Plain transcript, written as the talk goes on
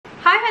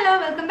Hi, hello,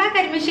 welcome back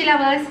Karimashi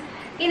lovers.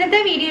 ഇന്നത്തെ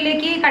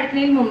വീഡിയോയിലേക്ക്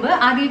കടക്കുന്നതിന് മുമ്പ്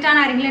ആദ്യമായിട്ടാണ്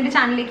ആരെങ്കിലും എൻ്റെ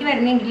ചാനലിലേക്ക്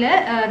വരുന്നെങ്കിൽ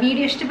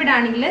വീഡിയോ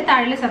ഇഷ്ടപ്പെടുകയാണെങ്കിൽ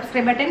താഴെ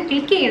സബ്സ്ക്രൈബ് ബട്ടൺ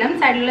ക്ലിക്ക് ചെയ്യണം,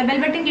 സൈഡിലുള്ള ബെൽ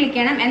ബട്ടൺ ക്ലിക്ക്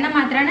ചെയ്യണം. എന്നാൽ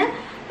മാത്രമാണ്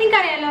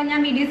നിങ്ങൾക്കറിയാലോ ഞാൻ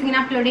വീഡിയോസ് ഇങ്ങനെ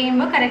അപ്ലോഡ്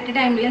ചെയ്യുമ്പോൾ കറക്റ്റ്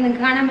ടൈമിൽ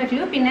നിങ്ങൾക്ക് കാണാൻ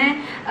പറ്റുള്ളൂ. പിന്നെ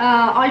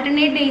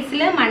ഓൾട്ടർനേറ്റ്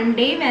ഡേയ്സിൽ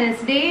മൺഡേ,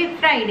 വെനസ്ഡേ,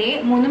 ഫ്രൈഡേ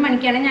 3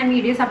 മണിക്കാണ് ഞാൻ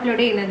വീഡിയോസ്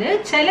അപ്ലോഡ് ചെയ്യുന്നത്.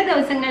 ചില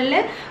ദിവസങ്ങളിൽ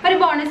ഒരു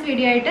ബോണസ്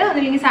വീഡിയോ ആയിട്ട്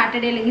ഒന്നില്ലെങ്കിൽ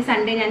സാറ്റർഡേ അല്ലെങ്കിൽ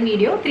സൺഡേ ഞാൻ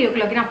വീഡിയോ 3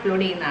 o'clock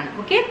അപ്ലോഡ് ചെയ്യുന്നതാണ്.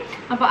 ഓക്കെ,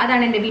 അപ്പോൾ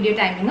അതാണ് എൻ്റെ വീഡിയോ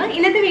ടൈമിങ്.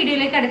 ഇന്നത്തെ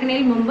വീഡിയോയിലേക്ക്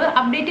കിടക്കുന്നതിന് മുമ്പ്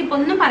അപ്ഡേറ്റ് ഇപ്പോൾ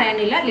ഒന്നും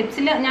പറയാനില്ല.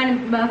 ലിപ്സിൽ ഞാൻ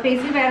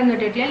ഫേസിൽ വേറെ ഒന്നും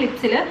ഇട്ടിട്ടില്ല.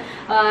 ലിപ്സിൽ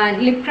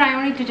ലിപ്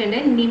ക്രയോൺ ഇട്ടിട്ടുണ്ട്,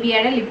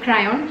 നിവിയയുടെ ലിപ്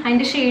ക്രയോൺ.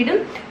 അതിൻ്റെ ഷെയ്ഡും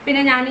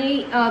പിന്നെ ഞാൻ ഈ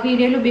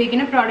വീഡിയോയിൽ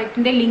ഉപയോഗിക്കുന്ന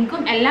പ്രോഡക്റ്റിൻ്റെ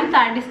ലിങ്കും എല്ലാം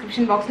താഴെ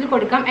ഡിസ്ക്രിപ്ഷൻ ബോക്സിൽ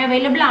കൊടുക്കാം,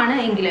 അവൈലബിൾ ആണ്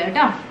എങ്കിൽ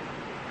കേട്ടോ.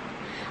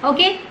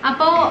 ഓക്കെ,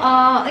 അപ്പോൾ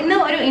ഇന്ന്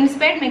ഒരു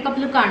ഇൻസ്പയർഡ്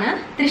മേക്കപ്പ് ലുക്കാണ്.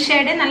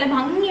 തൃഷയുടെ നല്ല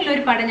ഭംഗിയുള്ള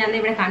ഒരു പടം ഞാൻ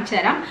ഇവിടെ കാണിച്ചു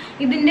തരാം.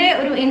 ഇതിൻ്റെ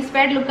ഒരു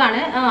ഇൻസ്പയർഡ്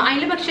ലുക്കാണ്.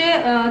 അതിൽ പക്ഷേ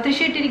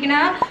തൃഷ ഇട്ടിരിക്കുന്ന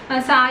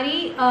സാരി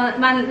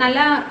നല്ല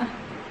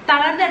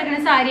തളർന്നെടുക്കുന്ന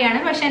സാരിയാണ്,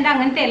 പക്ഷെ എൻ്റെ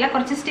അങ്ങനത്തെ അല്ല,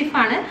 കുറച്ച്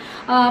സ്റ്റിഫാണ്.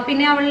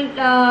 പിന്നെ അവൾ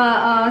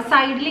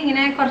സൈഡിൽ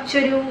ഇങ്ങനെ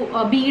കുറച്ചൊരു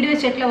ബീഡ്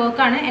വെച്ചിട്ടുള്ള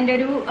വർക്കാണ്. എൻ്റെ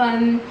ഒരു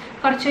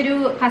കുറച്ചൊരു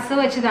കസവ്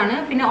വെച്ചതാണ്.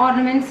 പിന്നെ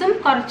ഓർണമെന്റ്സും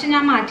കുറച്ച്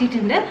ഞാൻ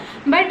മാറ്റിയിട്ടുണ്ട്.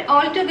 ബട്ട്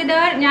ഓൾ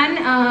ടുഗദർ ഞാൻ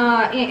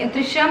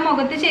തൃഷ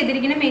മുഖത്ത്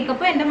ചെയ്തിരിക്കുന്ന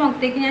മേക്കപ്പ് എൻ്റെ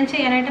മുഖത്തേക്ക് ഞാൻ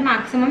ചെയ്യാനായിട്ട്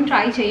മാക്സിമം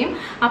ട്രൈ ചെയ്യും.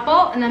 അപ്പോൾ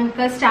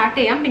നമുക്ക് സ്റ്റാർട്ട്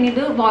ചെയ്യാം. പിന്നെ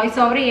ഇത്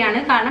വോയിസ് ഓവർ ചെയ്യാണ്,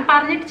 കാരണം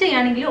പറഞ്ഞിട്ട്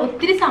ചെയ്യുകയാണെങ്കിൽ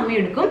ഒത്തിരി സമയം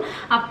എടുക്കും.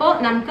 അപ്പോൾ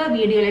നമുക്ക്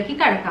വീഡിയോയിലേക്ക്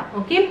കിടക്കാം.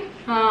 ഓക്കെ,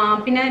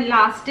 പിന്നെ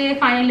ലാസ്റ്റ്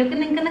ഫൈനൽ ലുക്ക്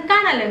നിങ്ങൾക്ക്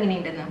കാണാമല്ലോ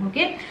എങ്ങനെയുണ്ടെന്ന്.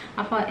 ഓക്കെ,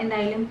 അപ്പോൾ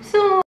എന്തായാലും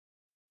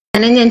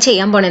ഞാൻ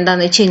ചെയ്യാൻ പോണത്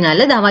എന്താണെന്ന് വെച്ച് കഴിഞ്ഞാൽ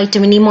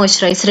വൈറ്റമിൻ ഇ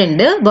മോയ്സ്ചറൈസർ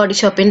ഉണ്ട് ബോഡി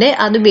ഷോപ്പിന്റെ.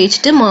 അത്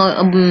ഉപയോഗിച്ചിട്ട്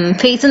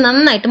ഫേസ്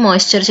നന്നായിട്ട്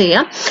മോയ്സ്ചർ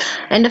ചെയ്യാം.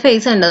 എൻ്റെ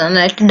ഫേസ് ഉണ്ട്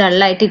നന്നായിട്ട്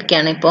ഡള്ളായിട്ട്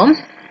ഇരിക്കുകയാണ് ഇപ്പോൾ,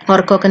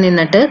 ഉറക്കമൊക്കെ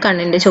നിന്നിട്ട്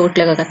കണ്ണിൻ്റെ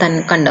ചോട്ടിലൊക്കെ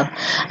തന്നെ കണ്ടോ.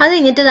 അത്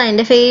കഴിഞ്ഞിട്ട്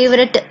എൻ്റെ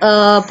ഫേവററ്റ്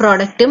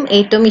പ്രോഡക്റ്റും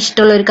ഏറ്റവും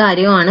ഇഷ്ടമുള്ള ഒരു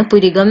കാര്യമാണ്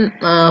പുരികം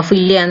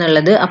ഫില്ല് ചെയ്യുക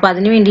എന്നുള്ളത്. അപ്പോൾ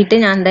അതിന് വേണ്ടിയിട്ട്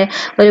ഞാൻ എൻ്റെ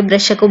ഒരു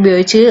ബ്രഷൊക്കെ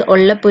ഉപയോഗിച്ച്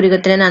ഉള്ള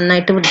പുരികത്തിനെ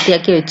നന്നായിട്ട്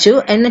വൃത്തിയാക്കി വെച്ചു.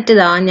 എന്നിട്ട്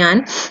ഞാൻ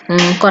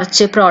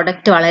കുറച്ച്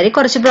പ്രോഡക്റ്റ്, വളരെ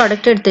കുറച്ച്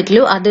പ്രോഡക്റ്റ്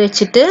എടുത്തിട്ടുള്ളൂ. അത്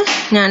വെച്ചിട്ട്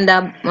ഞാൻ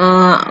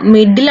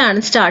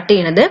മിഡിലാണ് സ്റ്റാർട്ട്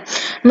ചെയ്യണത്.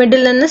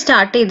 മിഡിൽ നിന്ന്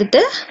സ്റ്റാർട്ട്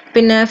ചെയ്തിട്ട്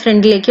പിന്നെ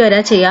ഫ്രണ്ടിലേക്ക്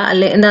വരാൻ ചെയ്യുക.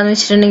 അല്ലെ എന്താണെന്ന്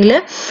വെച്ചിട്ടുണ്ടെങ്കിൽ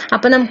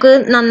അപ്പം നമുക്ക്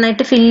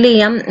നന്നായിട്ട് ഫില്ല്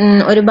ചെയ്യാം.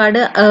 ഒരുപാട്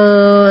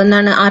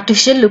എന്താണ്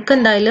ആർട്ടിഫിഷ്യൽ ലുക്ക്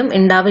എന്തായാലും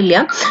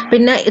ഉണ്ടാവില്ല.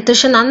 പിന്നെ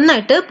അത്യാവശ്യം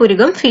നന്നായിട്ട്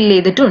പുരികം ഫില്ല്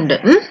ചെയ്തിട്ടുണ്ട്.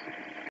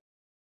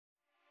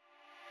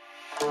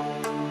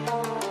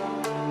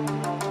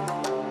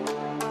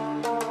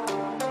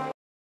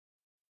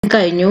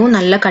 കഴിഞ്ഞു.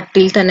 നല്ല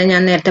കട്ടിയിൽ തന്നെ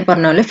ഞാൻ നേരത്തെ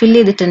പറഞ്ഞ പോലെ ഫില്ല്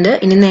ചെയ്തിട്ടുണ്ട്.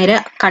 ഇനി നേരെ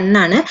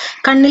കണ്ണാണ്.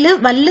 കണ്ണിൽ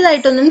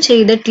വലുതായിട്ടൊന്നും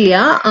ചെയ്തിട്ടില്ല,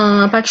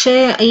 പക്ഷേ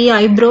ഈ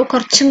ഐബ്രോ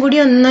കുറച്ചും കൂടി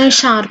ഒന്ന്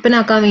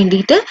ഷാർപ്പനാക്കാൻ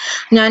വേണ്ടിയിട്ട്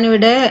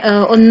ഞാനിവിടെ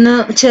ഒന്ന്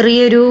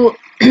ചെറിയൊരു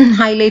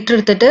ഹൈലൈറ്റർ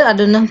എടുത്തിട്ട്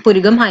അതൊന്ന്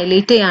പുരികം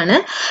ഹൈലൈറ്റ് ചെയ്യാണ്.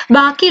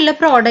 ബാക്കിയുള്ള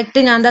പ്രോഡക്റ്റ്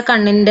ഞാൻ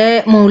കണ്ണിൻ്റെ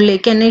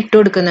മുകളിലേക്ക് തന്നെ ഇട്ട്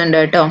കൊടുക്കുന്നുണ്ട്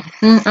കേട്ടോ.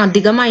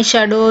 അധികം ഐ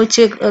ഷാഡോ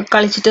വെച്ച്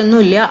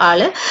കളിച്ചിട്ടൊന്നുമില്ല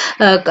ആള്,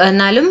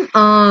 എന്നാലും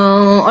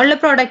ഉള്ള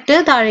പ്രോഡക്റ്റ്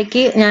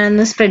താഴേക്ക്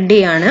ഞാനൊന്ന് സ്പ്രെഡ്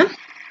ചെയ്യാണ്.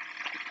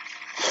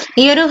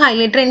 ഈ ഒരു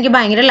ഹൈലൈറ്റർ എനിക്ക്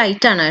ഭയങ്കര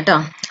ലൈറ്റ് ആണ് കേട്ടോ.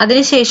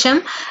 അതിനുശേഷം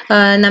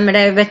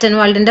നമ്മുടെ വെറ്റ് ആൻഡ്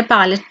വൈൽഡിന്റെ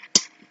പാലറ്റ്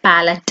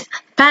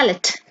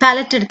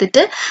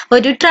എടുത്തിട്ട്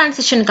ഒരു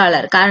ട്രാൻസിഷൻ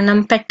കളർ, കാരണം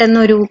പെട്ടെന്ന്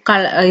ഒരു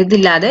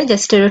ഇതില്ലാതെ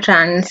ജസ്റ്റ് ഒരു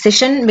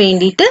ട്രാൻസിഷൻ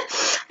വേണ്ടിയിട്ട്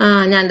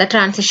ഞാൻ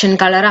ട്രാൻസിഷൻ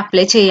കളർ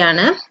അപ്ലൈ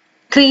ചെയ്യാണ്.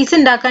 ക്രീസ്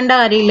ഉണ്ടാക്കേണ്ട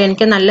കാര്യമില്ല,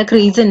 എനിക്ക് നല്ല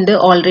ക്രീസ് ഉണ്ട്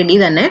ഓൾറെഡി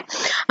തന്നെ.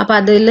 അപ്പം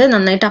അതിൽ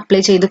നന്നായിട്ട് അപ്ലൈ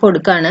ചെയ്ത്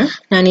കൊടുക്കുകയാണ്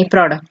ഞാൻ ഈ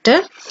പ്രോഡക്റ്റ്.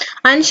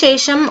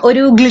 അതിനുശേഷം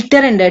ഒരു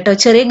ഗ്ലിറ്റർ ഉണ്ട് കേട്ടോ,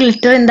 ചെറിയ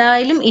ഗ്ലിറ്റർ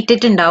എന്തായാലും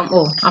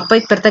ഇട്ടിട്ടുണ്ടാവും. അപ്പോൾ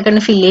ഇപ്പുറത്തെ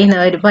കണ്ണ് ഫില്ല് ചെയ്യുന്ന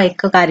ഒരു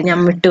കാര്യം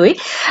ഞാൻ വിട്ടുപോയി.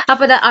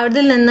 അപ്പോൾ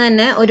അതിൽ നിന്ന്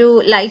തന്നെ ഒരു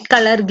ലൈറ്റ്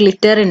കളർ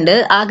ഗ്ലിറ്റർ ഉണ്ട്.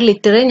 ആ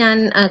ഗ്ലിറ്റർ ഞാൻ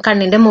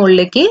കണ്ണിൻ്റെ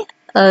മുകളിലേക്ക്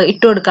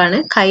ഇട്ട് കൊടുക്കാണ്.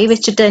 കൈ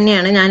വെച്ചിട്ട്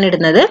തന്നെയാണ് ഞാൻ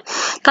ഇടുന്നത്,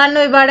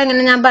 കാരണം ഒരുപാട്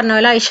എങ്ങനെ ഞാൻ പറഞ്ഞ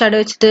പോലെ ഐ ഷാഡോ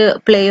വെച്ചിട്ട്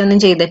പ്ലേ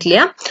ഒന്നും ചെയ്തിട്ടില്ല.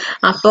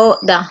 അപ്പോൾ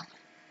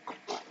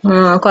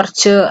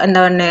കുറച്ച് എന്താ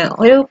പറയുക,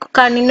 ഒരു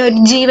കണ്ണിന് ഒരു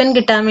ജീവൻ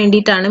കിട്ടാൻ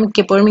വേണ്ടിയിട്ടാണ്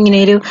മിക്കപ്പോഴും ഇങ്ങനെ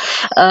ഒരു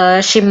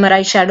ഷിമ്മർ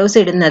ഐ ഷാഡോസ്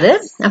ഇടുന്നത്.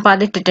 അപ്പോൾ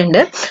അതിട്ടിട്ടുണ്ട്.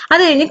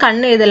 അത് കഴിഞ്ഞ്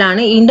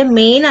കണ്ണെഴുതലാണ്. ഇതിൻ്റെ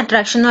മെയിൻ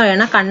അട്രാക്ഷൻ എന്ന്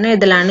പറയുന്നത്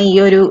കണ്ണെഴുതലാണ് ഈ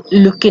ഒരു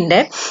ലുക്കിൻ്റെ.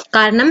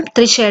 കാരണം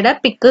തൃഷയുടെ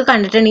പിക്ക്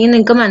കണ്ടിട്ടുണ്ടെങ്കിൽ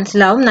നിങ്ങൾക്ക്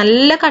മനസ്സിലാവും,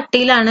 നല്ല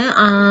കട്ടിയിലാണ്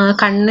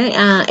കണ്ണ്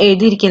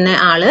എഴുതിയിരിക്കുന്ന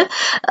ആള്,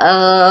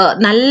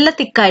 നല്ല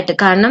തിക്കായിട്ട്.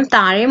 കാരണം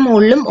താഴെ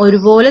മുകളിലും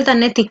ഒരുപോലെ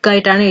തന്നെ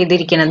തിക്കായിട്ടാണ്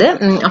എഴുതിയിരിക്കുന്നത്.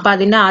 അപ്പം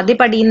അതിൻ്റെ ആദ്യ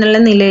പടി എന്നുള്ള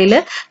നിലയിൽ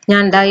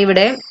ഞാൻ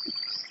ഇവിടെ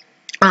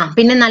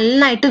പിന്നെ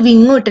നന്നായിട്ട്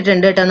വിങ്ങും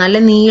ഇട്ടിട്ടുണ്ട് കേട്ടോ, നല്ല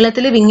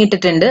നീളത്തിൽ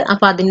വിങ്ങിട്ടിട്ടുണ്ട്.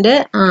 അപ്പൊ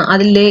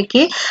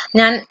അതിലേക്ക്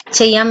ഞാൻ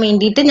ചെയ്യാൻ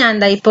വേണ്ടിയിട്ട് ഞാൻ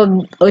ഇപ്പൊ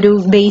ഒരു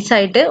ബേസ്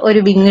ആയിട്ട് ഒരു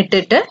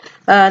വിങ്ങിട്ടിട്ട്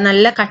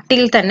നല്ല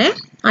കട്ടിയിൽ തന്നെ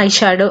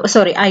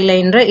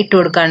ഐലൈനർ ഇട്ട്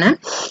കൊടുക്കാണ്.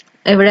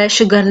 ഇവിടെ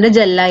ഷുഗറിന്റെ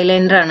ജെൽ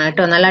ഐലൈനർ ആണ്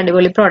കേട്ടോ, നല്ല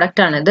അടിപൊളി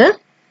പ്രോഡക്റ്റ് ആണിത്.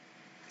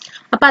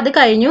 അപ്പൊ അത്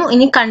കഴിഞ്ഞു.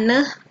 ഇനി കണ്ണ്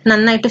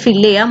നന്നായിട്ട്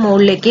ഫില്ല് ചെയ്യാം.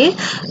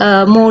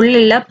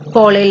 മുകളിലുള്ള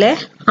പോളയിലെ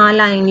ആ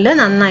ലൈനിൽ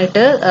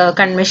നന്നായിട്ട്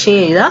കൺമെഷ്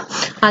ചെയ്യുക.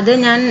 അത്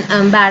ഞാൻ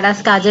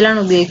ബാഡാസ് കാജലാണ്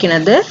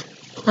ഉപയോഗിക്കുന്നത്.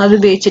 അത്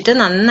ഉപയോഗിച്ചിട്ട്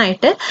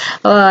നന്നായിട്ട്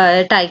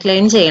ടൈറ്റ്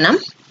ലൈൻ ചെയ്യണം.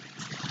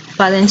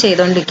 അപ്പൊ അത് ഞാൻ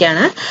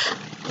ചെയ്തുകൊണ്ടിരിക്കുകയാണ്.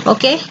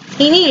 ഓക്കെ,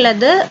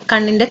 ഇനിയുള്ളത്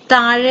കണ്ണിന്റെ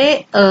താഴെ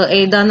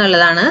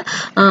എഴുതാന്നുള്ളതാണ്.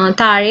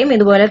 താഴെയും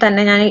ഇതുപോലെ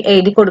തന്നെ ഞാൻ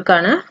എഴുതി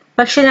കൊടുക്കുകയാണ്.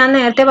 പക്ഷെ ഞാൻ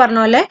നേരത്തെ പറഞ്ഞ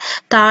പോലെ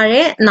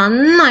താഴെ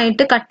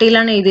നന്നായിട്ട്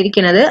കട്ടിയിലാണ്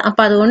എഴുതിയിരിക്കുന്നത്.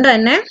 അപ്പൊ അതുകൊണ്ട്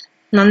തന്നെ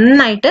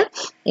നന്നായിട്ട്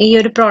ഈ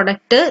ഒരു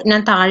പ്രോഡക്റ്റ്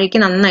ഞാൻ താഴേക്ക്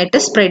നന്നായിട്ട്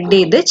സ്പ്രെഡ്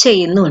ചെയ്ത്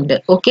ചെയ്യുന്നുണ്ട്.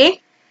 ഓക്കെ,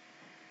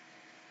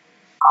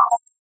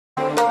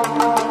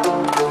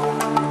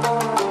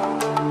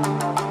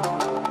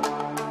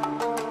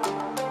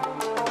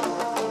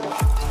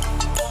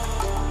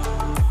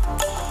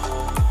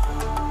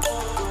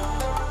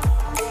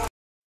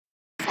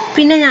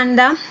 പിന്നെ ഞാൻ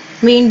എന്താ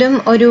വീണ്ടും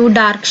ഒരു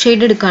ഡാർക്ക്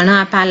ഷെയ്ഡ് എടുക്കുകയാണ്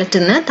ആ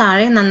പാലറ്റിൽ നിന്ന്.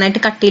 താഴെ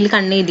നന്നായിട്ട് കട്ടിയിൽ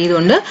കണ്ണ്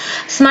എഴുതിയതുകൊണ്ട്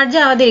സ്മഡ്ജ്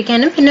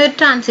ആവാതിരിക്കാനും പിന്നെ ഒരു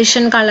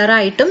ട്രാൻസിഷൻ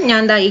കളറായിട്ടും ഞാൻ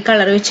എന്താ ഈ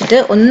കളർ വെച്ചിട്ട്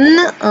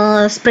ഒന്ന്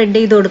സ്പ്രെഡ്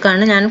ചെയ്ത്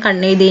കൊടുക്കുകയാണ് ഞാൻ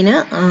കണ്ണെഴുതിന്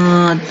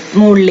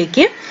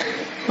മുകളിലേക്ക്.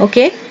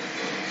 ഓക്കെ,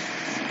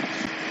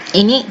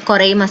 ഇനി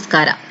കുറേ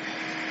മസ്കാര.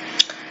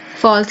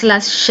 ഫാൾസ്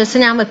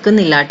ലാഷസ് ഞാൻ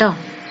വെക്കുന്നില്ല കേട്ടോ.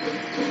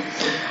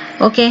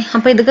 ഓക്കെ,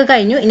 അപ്പൊ ഇതൊക്കെ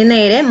കഴിഞ്ഞു. ഇനി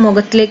നേരെ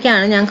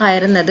മുഖത്തിലേക്കാണ് ഞാൻ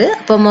കയറുന്നത്.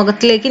 അപ്പോൾ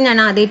മുഖത്തിലേക്ക് ഞാൻ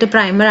ആദ്യമായിട്ട്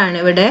പ്രൈമറാണ്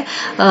ഇവിടെ,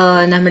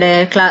 നമ്മുടെ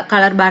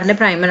കളർ ബാറിന്റെ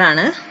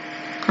പ്രൈമറാണ്,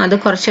 അത്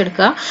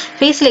കുറച്ചെടുക്കുക.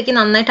 ഫേസിലേക്ക്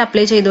നന്നായിട്ട്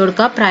അപ്ലൈ ചെയ്ത്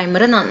കൊടുക്കുക.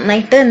 പ്രൈമർ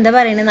നന്നായിട്ട് എന്താ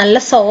പറയുന്നത്, നല്ല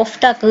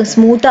സോഫ്റ്റ് ആക്കുക,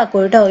 സ്മൂത്ത്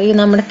ആക്കുക കേട്ടോ. ഈ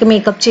നമ്മുടെ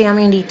മേക്കപ്പ് ചെയ്യാൻ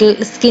വേണ്ടിയിട്ട്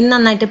സ്കിൻ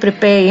നന്നായിട്ട്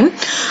പ്രിപ്പയർ ചെയ്യും.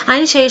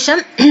 അതിനുശേഷം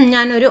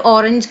ഞാനൊരു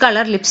ഓറഞ്ച്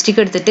കളർ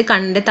ലിപ്സ്റ്റിക് എടുത്തിട്ട്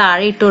കണ്ണിൻ്റെ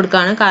താഴെ ഇട്ട്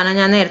കൊടുക്കുകയാണ്. കാരണം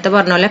ഞാൻ നേരത്തെ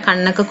പറഞ്ഞ പോലെ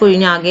കണ്ണൊക്കെ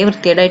കുഴിഞ്ഞാകെ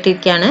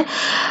വൃത്തികേടായിട്ടിരിക്കുകയാണ്.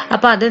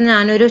 അപ്പോൾ അത്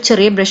ഞാനൊരു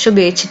ചെറിയ ബ്രഷ്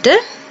ഉപയോഗിച്ചിട്ട്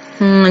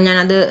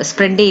ഞാനത്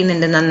സ്പ്രെഡ്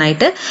ചെയ്യുന്നുണ്ട്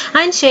നന്നായിട്ട്.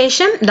 അതിന്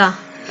ശേഷം ദാ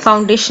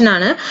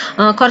ഫൗണ്ടേഷനാണ്,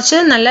 കുറച്ച്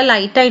നല്ല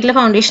ലൈറ്റ് ആയിട്ടുള്ള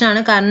ഫൗണ്ടേഷനാണ്.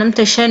 കാരണം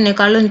തൃഷ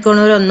എന്നെക്കാളും എനിക്ക്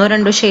തോന്നുന്നു ഒരു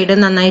 1-2 ഷെയ്ഡ്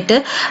നന്നായിട്ട്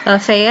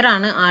ഫെയർ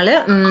ആണ് ആള്.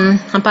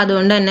 അപ്പം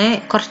അതുകൊണ്ട് തന്നെ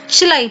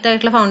കുറച്ച് ലൈറ്റ്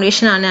ആയിട്ടുള്ള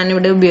ഫൗണ്ടേഷനാണ്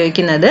ഞാനിവിടെ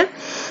ഉപയോഗിക്കുന്നത്.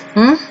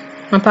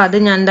 അപ്പോൾ അത്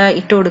ഞാൻ എന്താ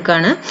ഇട്ട്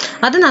കൊടുക്കുകയാണ്.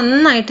 അത്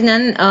നന്നായിട്ട്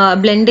ഞാൻ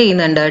ബ്ലെൻഡ്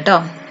ചെയ്യുന്നുണ്ട് കേട്ടോ.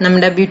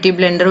 നമ്മുടെ ബ്യൂട്ടി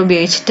ബ്ലെൻഡർ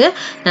ഉപയോഗിച്ചിട്ട്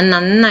ഞാൻ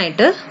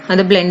നന്നായിട്ട്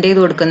അത് ബ്ലെൻഡ് ചെയ്ത്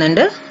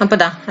കൊടുക്കുന്നുണ്ട്. അപ്പോൾ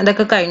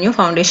അതൊക്കെ കഴിഞ്ഞു,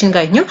 ഫൗണ്ടേഷൻ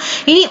കഴിഞ്ഞു.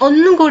 ഇനി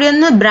ഒന്നും കൂടി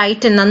ഒന്ന്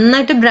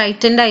നന്നായിട്ട്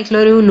ബ്രൈറ്റൻഡ് ആയിട്ടുള്ള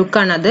ഒരു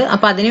ലുക്കാണ് അത്.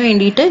 അപ്പോൾ അതിന്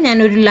വേണ്ടിയിട്ട്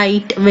ഞാനൊരു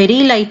വെരി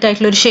ലൈറ്റ്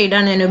ആയിട്ടുള്ള ഒരു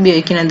ഷെയ്ഡാണ് ഞാൻ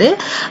ഉപയോഗിക്കുന്നത്,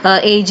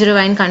 ഏജ്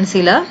റിവൈൻ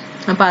കൺസീലർ.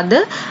 അപ്പോൾ അത്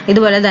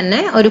ഇതുപോലെ തന്നെ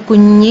ഒരു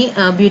കുഞ്ഞി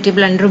ബ്യൂട്ടി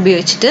ബ്ലെൻഡർ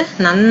ഉപയോഗിച്ചിട്ട്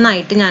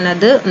നന്നായിട്ട്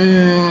ഞാനത്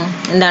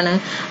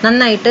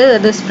നന്നായിട്ട്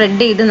അത് സ്പ്രെഡ്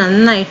ചെയ്ത്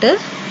നന്നായിട്ട്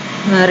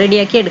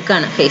റെഡിയാക്കി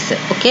എടുക്കുകയാണ് ഫേസ്.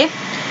 ഓക്കെ,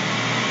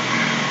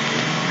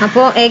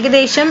 അപ്പോൾ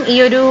ഏകദേശം ഈ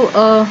ഒരു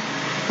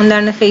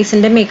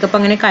ഫേസിൻ്റെ മേക്കപ്പ്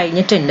അങ്ങനെ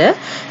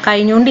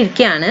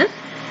കഴിഞ്ഞുകൊണ്ടിരിക്കുകയാണ്.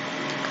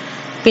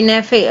 പിന്നെ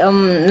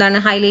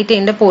ഹൈലൈറ്റ്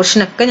ചെയ്യേണ്ട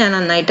പോർഷനൊക്കെ ഞാൻ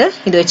നന്നായിട്ട്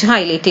ഇത് വെച്ച്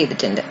ഹൈലൈറ്റ്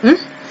ചെയ്തിട്ടുണ്ട്.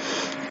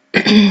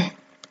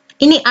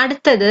 ഇനി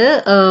അടുത്തത്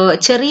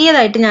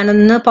ചെറിയതായിട്ട്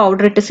ഞാനൊന്ന്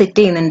പൗഡർ ഇട്ട് സെറ്റ്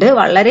ചെയ്യുന്നുണ്ട്,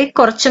 വളരെ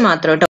കുറച്ച്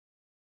മാത്രം കേട്ടോ.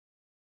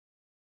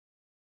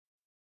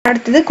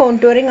 അടുത്തത്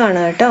കോൺടൂറിങ്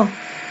ആണ് കേട്ടോ.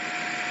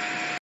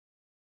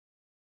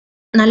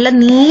 നല്ല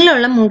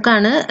നീളമുള്ള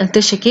മൂക്കാണ്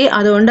തൃഷയ്ക്ക്,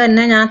 അതുകൊണ്ട്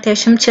തന്നെ ഞാൻ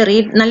അത്യാവശ്യം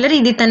നല്ല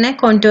രീതിയിൽ തന്നെ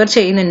കോൺടൂർ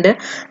ചെയ്യുന്നുണ്ട്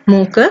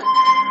മൂക്ക്.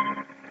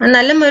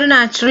 നല്ല ഒരു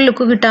നാച്ചുറൽ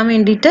ലുക്ക് കിട്ടാൻ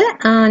വേണ്ടിയിട്ട്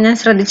ഞാൻ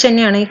ശ്രദ്ധിച്ച്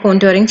തന്നെയാണ് ഈ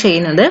കോൺടൂറിങ്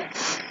ചെയ്യുന്നത്.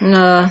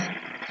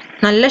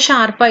 നല്ല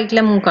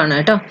ഷാർപ്പായിട്ടുള്ള മൂക്കാണ്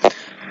കേട്ടോ.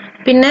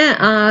 പിന്നെ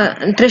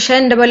തൃഷ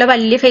എൻ്റെ പോലെ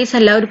വലിയ ഫേസ്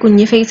അല്ല, ഒരു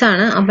കുഞ്ഞു ഫേസ്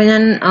ആണ്. അപ്പം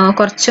ഞാൻ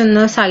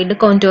കുറച്ചൊന്ന് സൈഡ്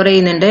കോൺടൂർ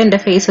ചെയ്യുന്നുണ്ട്, എൻ്റെ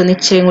ഫേസ് ഒന്ന്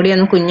ഇച്ചിരിയും കൂടി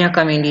ഒന്ന്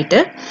കുഞ്ഞാക്കാൻ വേണ്ടിയിട്ട്.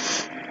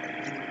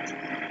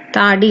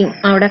 താടിയും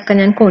അവിടെയൊക്കെ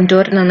ഞാൻ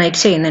കോൺടൂർ നന്നായിട്ട്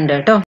ചെയ്യുന്നുണ്ട്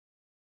കേട്ടോ.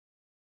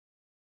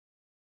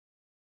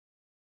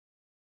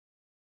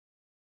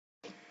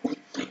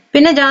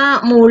 പിന്നെ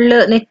മുകളിൽ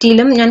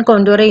നെറ്റിയിലും ഞാൻ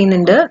കോൺടൂർ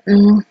ചെയ്യുന്നുണ്ട്.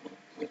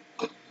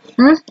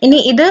 ഇനി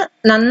ഇത്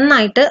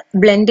നന്നായിട്ട്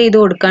ബ്ലെൻഡ് ചെയ്ത്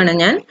കൊടുക്കുകയാണ്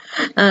ഞാൻ.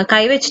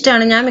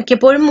 കൈവച്ചിട്ടാണ് ഞാൻ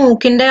മിക്കപ്പോഴും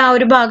മൂക്കിന്റെ ആ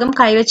ഒരു ഭാഗം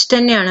കൈവച്ചിട്ട്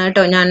തന്നെയാണ്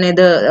കേട്ടോ ഞാൻ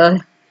ഇത്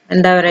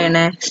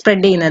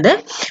സ്പ്രെഡ് ചെയ്യുന്നത്.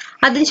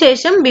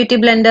 അതിനുശേഷം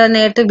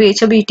നേരത്തെ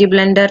ഉപയോഗിച്ച ബ്യൂട്ടി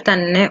ബ്ലെൻഡർ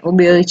തന്നെ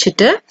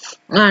ഉപയോഗിച്ചിട്ട്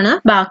ആണ്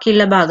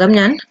ബാക്കിയുള്ള ഭാഗം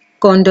ഞാൻ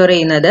കോൺടൂർ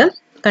ചെയ്യുന്നത്.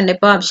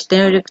 കണ്ടിപ്പോൾ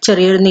ആവശ്യത്തിന് ഒരു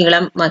ചെറിയൊരു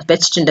നീളം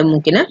വെച്ചിട്ടുണ്ട്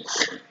മൂക്കിന്.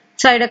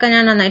 സൈഡൊക്കെ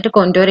ഞാൻ നന്നായിട്ട്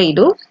കോൺടൂർ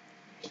ചെയ്തു.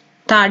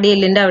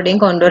 താടിയെല്ലിന്റെ അവിടെയും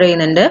കോൺടൂർ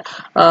ചെയ്യുന്നുണ്ട്,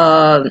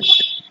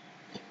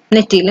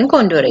 നെറ്റിയിലും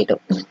കോൺടൂർ ചെയ്തു.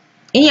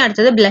 ഇനി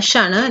അടുത്തത് ബ്ലഷ്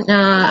ആണ്.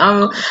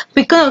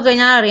 പിക്ക് നോക്കി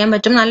കഴിഞ്ഞാൽ അറിയാൻ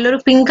പറ്റും, നല്ലൊരു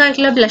പിങ്ക്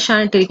ആയിട്ടുള്ള ബ്ലഷ്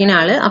ആണ് ഇട്ടിരിക്കുന്ന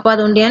ആള്. അപ്പൊ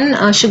അതുകൊണ്ട് ഞാൻ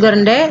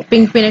ഷുഗറിന്റെ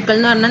പിങ്ക് പിനക്കിൾ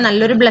എന്ന് പറഞ്ഞാൽ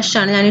നല്ലൊരു ബ്ലഷ്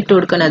ആണ് ഞാൻ ഇട്ട്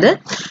കൊടുക്കുന്നത്.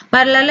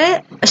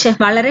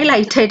 വളരെ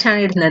ലൈറ്റ്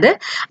ആയിട്ടാണ് ഇടുന്നത്.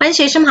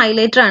 അതിനുശേഷം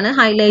ഹൈലൈറ്റർ ആണ്.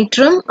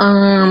 ഹൈലൈറ്ററും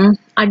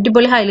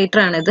അടിപൊളി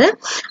ഹൈലൈറ്റർ ആണിത്.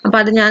 അപ്പൊ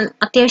അത് ഞാൻ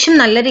അത്യാവശ്യം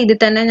നല്ല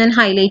രീതിയിൽ തന്നെ ഞാൻ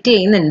ഹൈലൈറ്റ്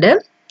ചെയ്യുന്നുണ്ട്.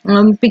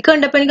 പിക്ക്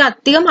കണ്ടപ്പോൾ എനിക്ക്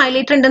അധികം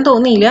ഹൈലൈറ്റർ ഉണ്ടെന്ന്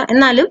തോന്നിയില്ല,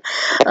 എന്നാലും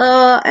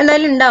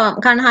ഉണ്ടാവാം,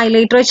 കാരണം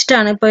ഹൈലൈറ്റർ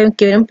വെച്ചിട്ടാണ് ഇപ്പൊ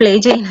മിക്കവരും പ്ലേ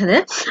ചെയ്യുന്നത്.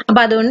 അപ്പൊ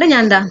അതുകൊണ്ട്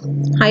ഞാൻ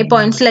ഹൈ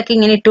പോയിന്റ്സിലൊക്കെ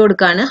ഇങ്ങനെ ഇട്ട്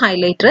കൊടുക്കുകയാണ്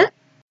ഹൈലൈറ്റർ.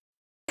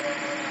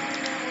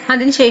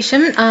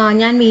 അതിനുശേഷം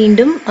ഞാൻ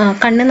വീണ്ടും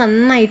കണ്ണ്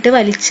നന്നായിട്ട്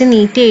വലിച്ച്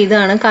നീറ്റ്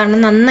ചെയ്തതാണ്,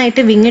 കാരണം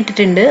നന്നായിട്ട്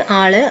വിങ്ങിട്ടിട്ടുണ്ട്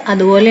ആള്.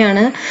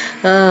 അതുപോലെയാണ്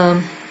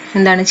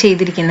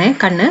ചെയ്തിരിക്കുന്നത്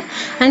കണ്ണ്.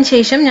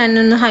 അതിനുശേഷം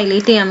ഞാനൊന്ന്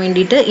ഹൈലൈറ്റ് ചെയ്യാൻ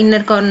വേണ്ടിയിട്ട്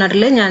ഇന്നർ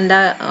കോർണറിൽ ഞാൻ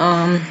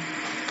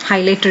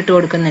ഹൈലൈറ്റർ ഇട്ട്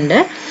കൊടുക്കുന്നുണ്ട്.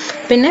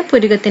 പിന്നെ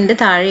പുരുകത്തിൻ്റെ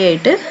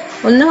താഴെയായിട്ട്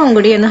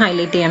കൂടി ഒന്ന്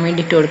ഹൈലൈറ്റ് ചെയ്യാൻ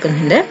വേണ്ടി ഇട്ട്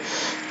കൊടുക്കുന്നുണ്ട്.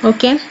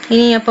 ഓക്കെ,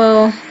 ഇനി അപ്പോൾ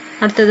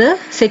അടുത്തത്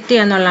സെറ്റ്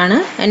ചെയ്യാന്നുള്ളതാണ്.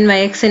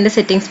 NYXന്റെ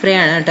സെറ്റിംഗ് സ്പ്രേ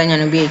ആണ് കേട്ടോ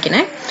ഞാൻ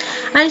ഉപയോഗിക്കുന്നത്.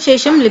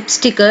 അതിനുശേഷം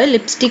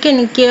ലിപ്സ്റ്റിക്ക്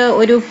എനിക്ക്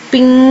ഒരു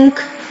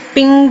പിങ്ക്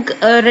പിങ്ക്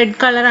റെഡ്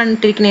കളറാണ്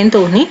ഇട്ടിരിക്കുന്നതെന്ന്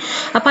തോന്നി.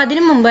 അപ്പോൾ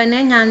അതിന് മുമ്പ് തന്നെ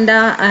ഞാൻ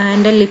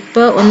എൻ്റെ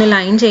ലിപ്പ് ഒന്ന്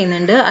ലൈൻ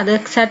ചെയ്യുന്നുണ്ട്. അത്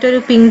എക്സാക്റ്റ്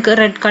ഒരു പിങ്ക്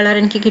റെഡ് കളർ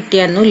എനിക്ക്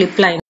കിട്ടിയായിരുന്നു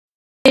ലിപ്പ് ലൈൻ.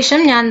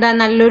 ശേഷം ഞാൻ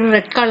നല്ലൊരു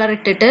റെഡ് കളർ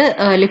ഇട്ടിട്ട്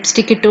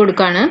ലിപ്സ്റ്റിക് ഇട്ട്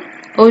കൊടുക്കുകയാണ്.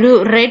 ഒരു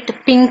റെഡ്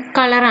പിങ്ക്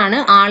കളറാണ്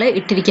ആള്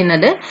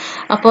ഇട്ടിരിക്കുന്നത്.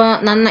 അപ്പോൾ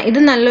ഇത്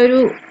നല്ലൊരു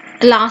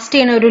ലാസ്റ്റ്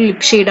ചെയ്യുന്ന ഒരു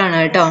ലിപ് ഷെയ്ഡാണ്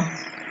കേട്ടോ.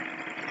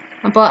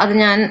 അപ്പോൾ അത്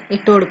ഞാൻ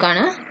ഇട്ട്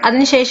കൊടുക്കുകയാണ്.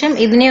 അതിനുശേഷം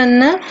ഇതിനെ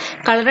ഒന്ന്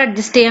കളർ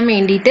അഡ്ജസ്റ്റ് ചെയ്യാൻ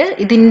വേണ്ടിയിട്ട്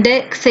ഇതിൻ്റെ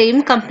സെയിം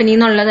കമ്പനി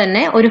എന്നുള്ള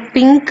തന്നെ ഒരു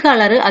പിങ്ക്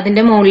കളർ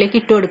അതിൻ്റെ മുകളിലേക്ക്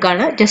ഇട്ട്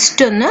കൊടുക്കുകയാണ്.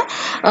 ജസ്റ്റ് ഒന്ന്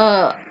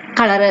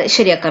കളർ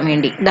ശരിയാക്കാൻ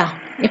വേണ്ടി.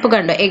 ഇപ്പോൾ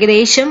കണ്ടോ,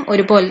 ഏകദേശം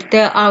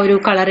ഒരുപോലത്തെ ആ ഒരു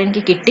കളർ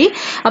എനിക്ക് കിട്ടി.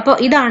 അപ്പോൾ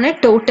ഇതാണ്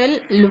ടോട്ടൽ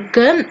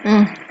ലുക്ക്.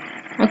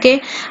 ഓക്കെ,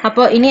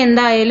 അപ്പോൾ ഇനി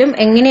എന്തായാലും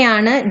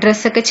എങ്ങനെയാണ്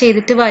ഡ്രസ്സൊക്കെ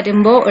ചെയ്തിട്ട്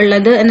വരുമ്പോൾ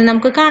ഉള്ളത് എന്ന്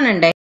നമുക്ക്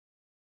കാണണ്ടേ.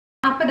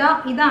 അപ്പോൾ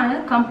ഇതാണ്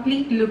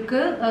കംപ്ലീറ്റ്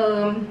ലുക്ക്.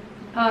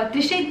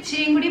 തൃഷ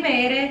ഇച്ചിരിയും കൂടി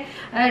വേറെ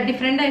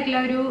ഡിഫറെൻ്റ് ആയിട്ടുള്ള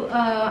ഒരു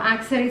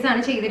ആക്സസറീസ്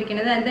ആണ്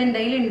ചെയ്തിരിക്കുന്നത്. അത് എൻ്റെ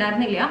കയ്യിൽ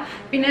ഉണ്ടായിരുന്നില്ല.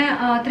 പിന്നെ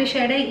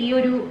തൃഷയുടെ ഈ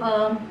ഒരു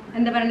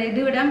എന്താ പറയുക, ഇത്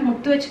ഇവിടെ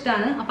മുത്ത്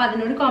വെച്ചിട്ടാണ്. അപ്പോൾ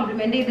അതിനോട്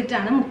കോംപ്ലിമെന്റ്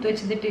ചെയ്തിട്ടാണ് മുത്ത്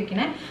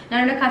വെച്ചിട്ടിരിക്കുന്നത്.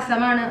 ഞാനിവിടെ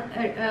കസമാണ്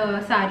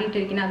സാരി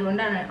ഇട്ടിരിക്കുന്നത്.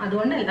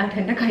 അതുകൊണ്ടല്ല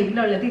എൻ്റെ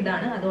കയ്യിലുള്ളത്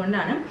ഇതാണ്,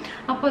 അതുകൊണ്ടാണ്.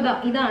 അപ്പോൾ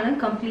ഇതാണ്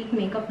കംപ്ലീറ്റ്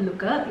മേക്കപ്പ്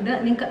ലുക്ക്. ഇത്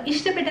നിങ്ങൾക്ക്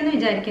ഇഷ്ടപ്പെട്ടെന്ന്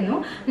വിചാരിക്കുന്നു.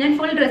 ഞാൻ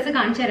ഫുൾ ഡ്രസ്സ്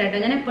കാണിച്ചു തരാം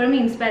കേട്ടോ. ഞാൻ എപ്പോഴും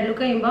ഇൻസ്പയർഡ്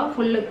ലുക്ക് കഴിയുമ്പോൾ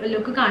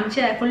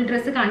ഫുൾ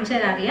ഡ്രസ്സ് കാണിച്ചു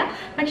തരാറില്ല.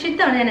 പക്ഷെ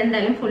ഇത്തവണ ഞാൻ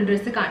എന്തായാലും ഫുൾ ഡ്രസ്സ്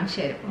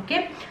കാണിച്ചു തരും. ഓക്കെ,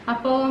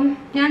 അപ്പോൾ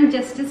ഞാൻ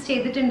ജസ്റ്റിസ്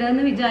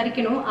ചെയ്തിട്ടുണ്ടെന്ന്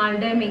വിചാരിക്കുന്നു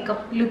ആളുടെ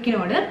മേക്കപ്പ്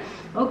ലുക്കിനോട്.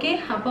 ഓക്കെ,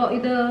 അപ്പോൾ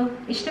ഇത്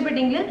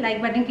ഇഷ്ടപ്പെട്ടെങ്കിൽ ലൈക്ക്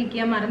ബട്ടൺ ക്ലിക്ക്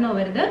ചെയ്യാൻ മറന്നു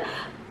പോകരുത്.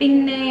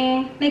 പിന്നെ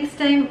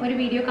നെക്സ്റ്റ് ടൈം ഒരു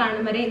വീഡിയോ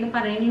കാണും വരെ എന്ന്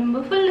പറയുന്നതിന്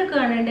മുമ്പ് ഫുൾ ലുക്ക്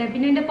കാണണ്ടേ,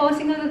 പിന്നെ എൻ്റെ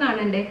പോസിംഗ് ഒക്കെ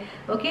കാണണ്ടേ.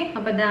 ഓക്കെ,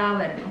 അപ്പോൾ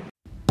വരുന്നു.